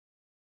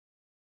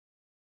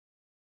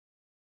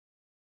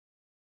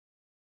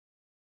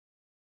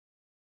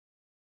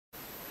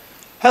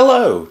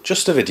Hello,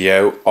 just a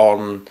video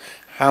on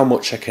how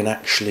much I can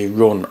actually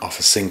run off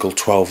a single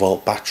 12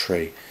 volt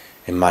battery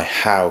in my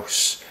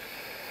house.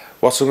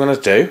 What I'm going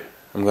to do,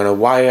 I'm going to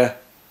wire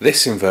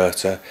this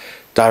inverter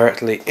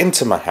directly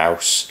into my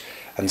house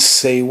and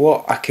see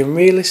what I can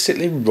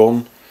realistically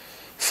run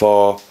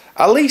for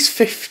at least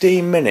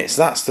 15 minutes,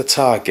 that's the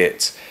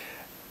target,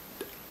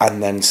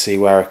 and then see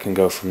where I can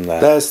go from there.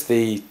 There's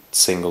the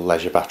single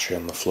leisure battery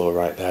on the floor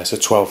right there. It's a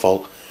 12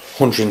 volt,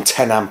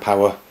 110 amp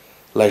hour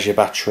leisure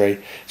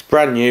battery. It's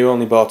brand new,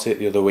 only bought it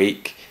the other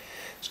week.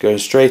 It's going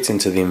straight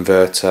into the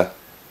inverter,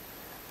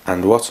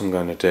 and what I'm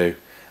going to do,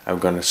 I'm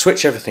going to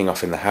switch everything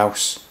off in the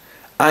house,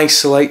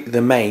 isolate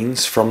the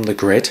mains from the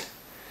grid,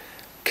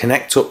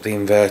 connect up the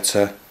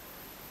inverter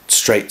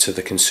straight to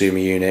the consumer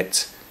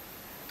unit,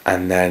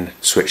 and then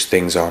switch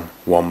things on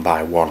one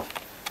by one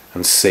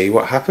and see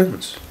what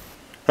happens.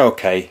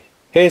 Okay,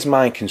 here's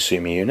my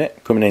consumer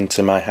unit coming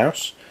into my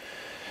house.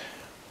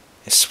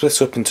 It's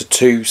split up into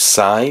two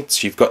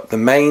sides. You've got the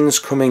mains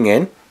coming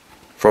in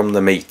from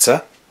the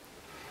meter,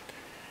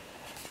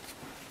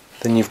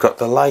 then you've got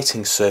the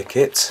lighting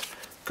circuit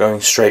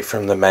going straight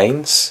from the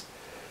mains,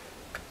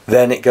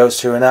 then it goes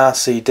to an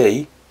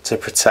RCD to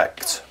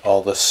protect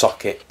all the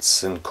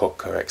sockets and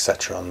cooker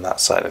etc. on that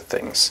side of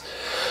things.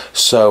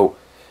 So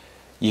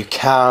you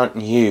can't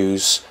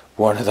use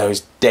one of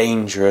those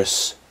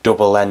dangerous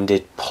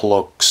double-ended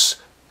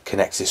plugs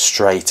connected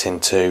straight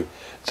into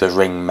the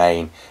ring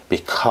main,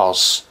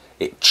 because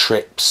it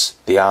trips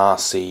the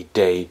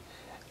RCD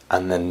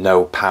and then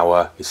no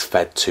power is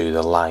fed to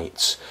the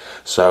lights.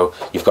 So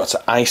you've got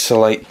to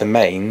isolate the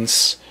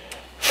mains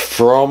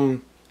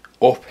from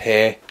up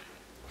here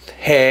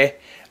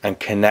and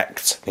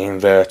connect the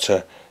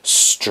inverter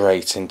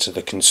straight into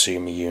the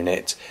consumer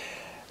unit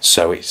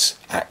so it's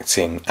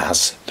acting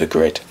as the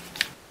grid.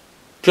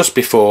 Just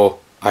before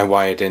I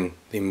wired in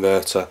the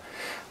inverter,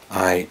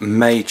 I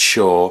made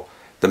sure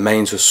the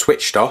mains were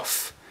switched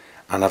off,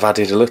 and I've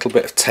added a little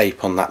bit of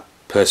tape on that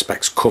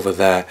Perspex cover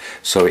there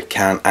so it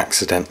can't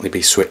accidentally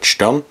be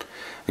switched on.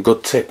 A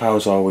good tip I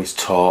was always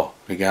taught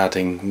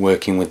regarding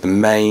working with the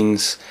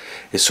mains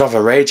is to have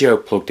a radio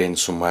plugged in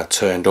somewhere,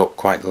 turned up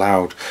quite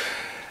loud,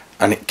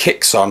 and it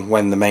kicks on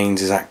when the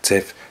mains is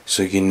active,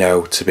 so you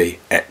know to be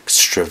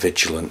extra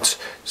vigilant.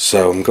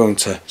 So I'm going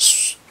to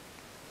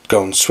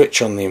go and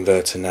switch on the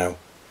inverter now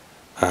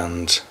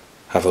and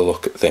have a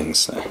look at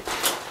things there.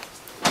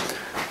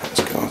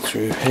 Let's go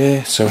through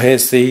here. So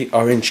here's the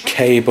orange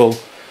cable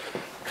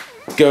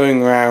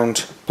going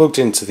round, plugged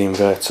into the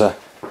inverter.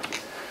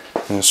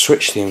 I'm going to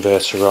switch the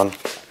inverter on.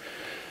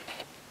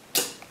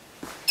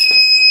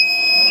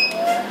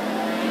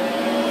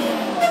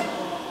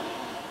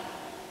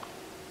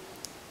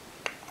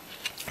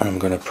 And I'm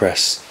going to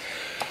press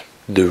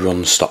the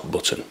run stop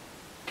button.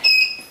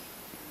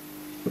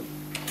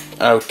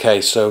 Okay,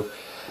 so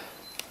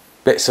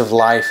bits of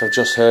life. I've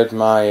just heard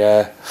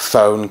my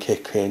phone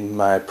kick in,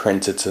 my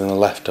printer to the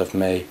left of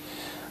me.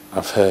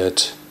 I've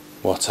heard,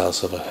 what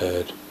else have I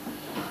heard?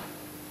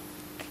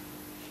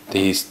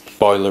 The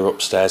boiler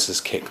upstairs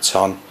has kicked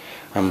on.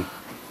 I'm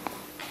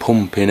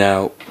pumping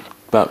out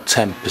about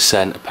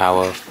 10% of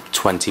power,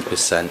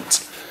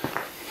 20%.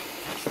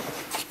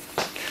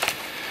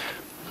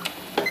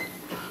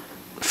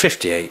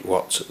 58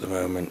 watts at the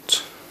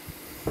moment.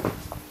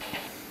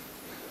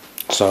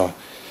 So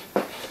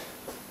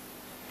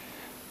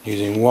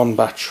using one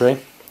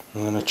battery,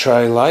 I'm going to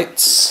try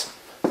lights.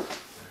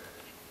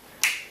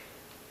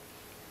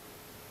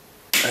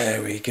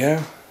 There we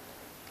go.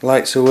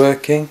 Lights are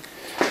working.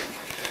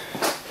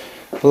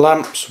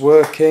 Lamps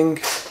working.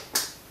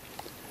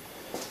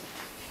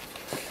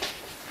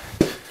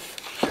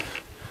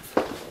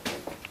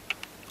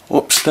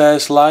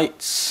 Upstairs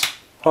lights.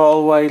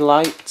 Hallway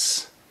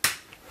lights.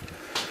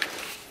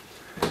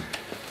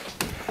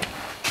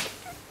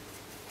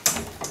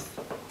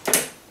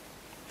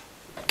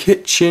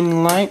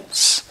 Kitchen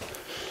lights.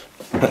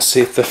 Let's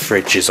see if the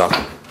fridge is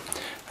on.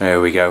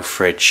 There we go,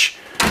 fridge.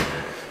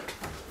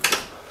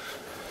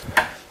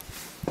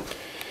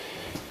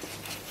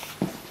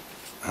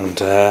 And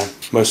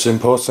most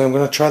importantly, I'm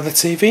going to try the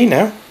TV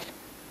now.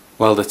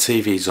 Well, the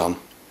TV's on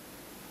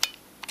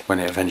when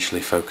it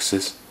eventually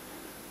focuses.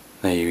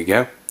 There you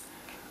go.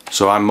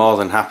 So I'm more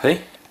than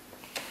happy.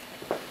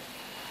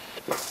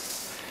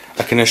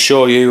 I can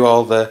assure you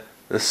all the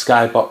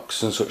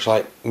skybox and such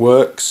like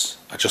works.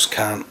 I just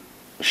can't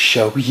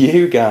show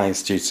you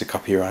guys due to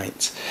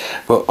copyright.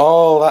 But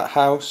all that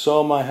house,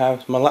 all my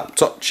house, my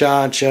laptop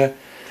charger,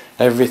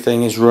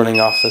 everything is running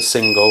off a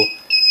single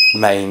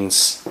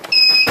mains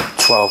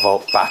 12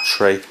 volt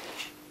battery,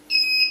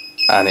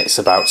 and it's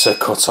about to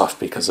cut off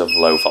because of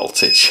low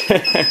voltage.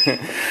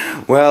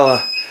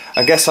 Well,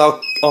 I guess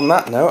on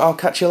that note, I'll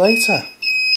catch you later.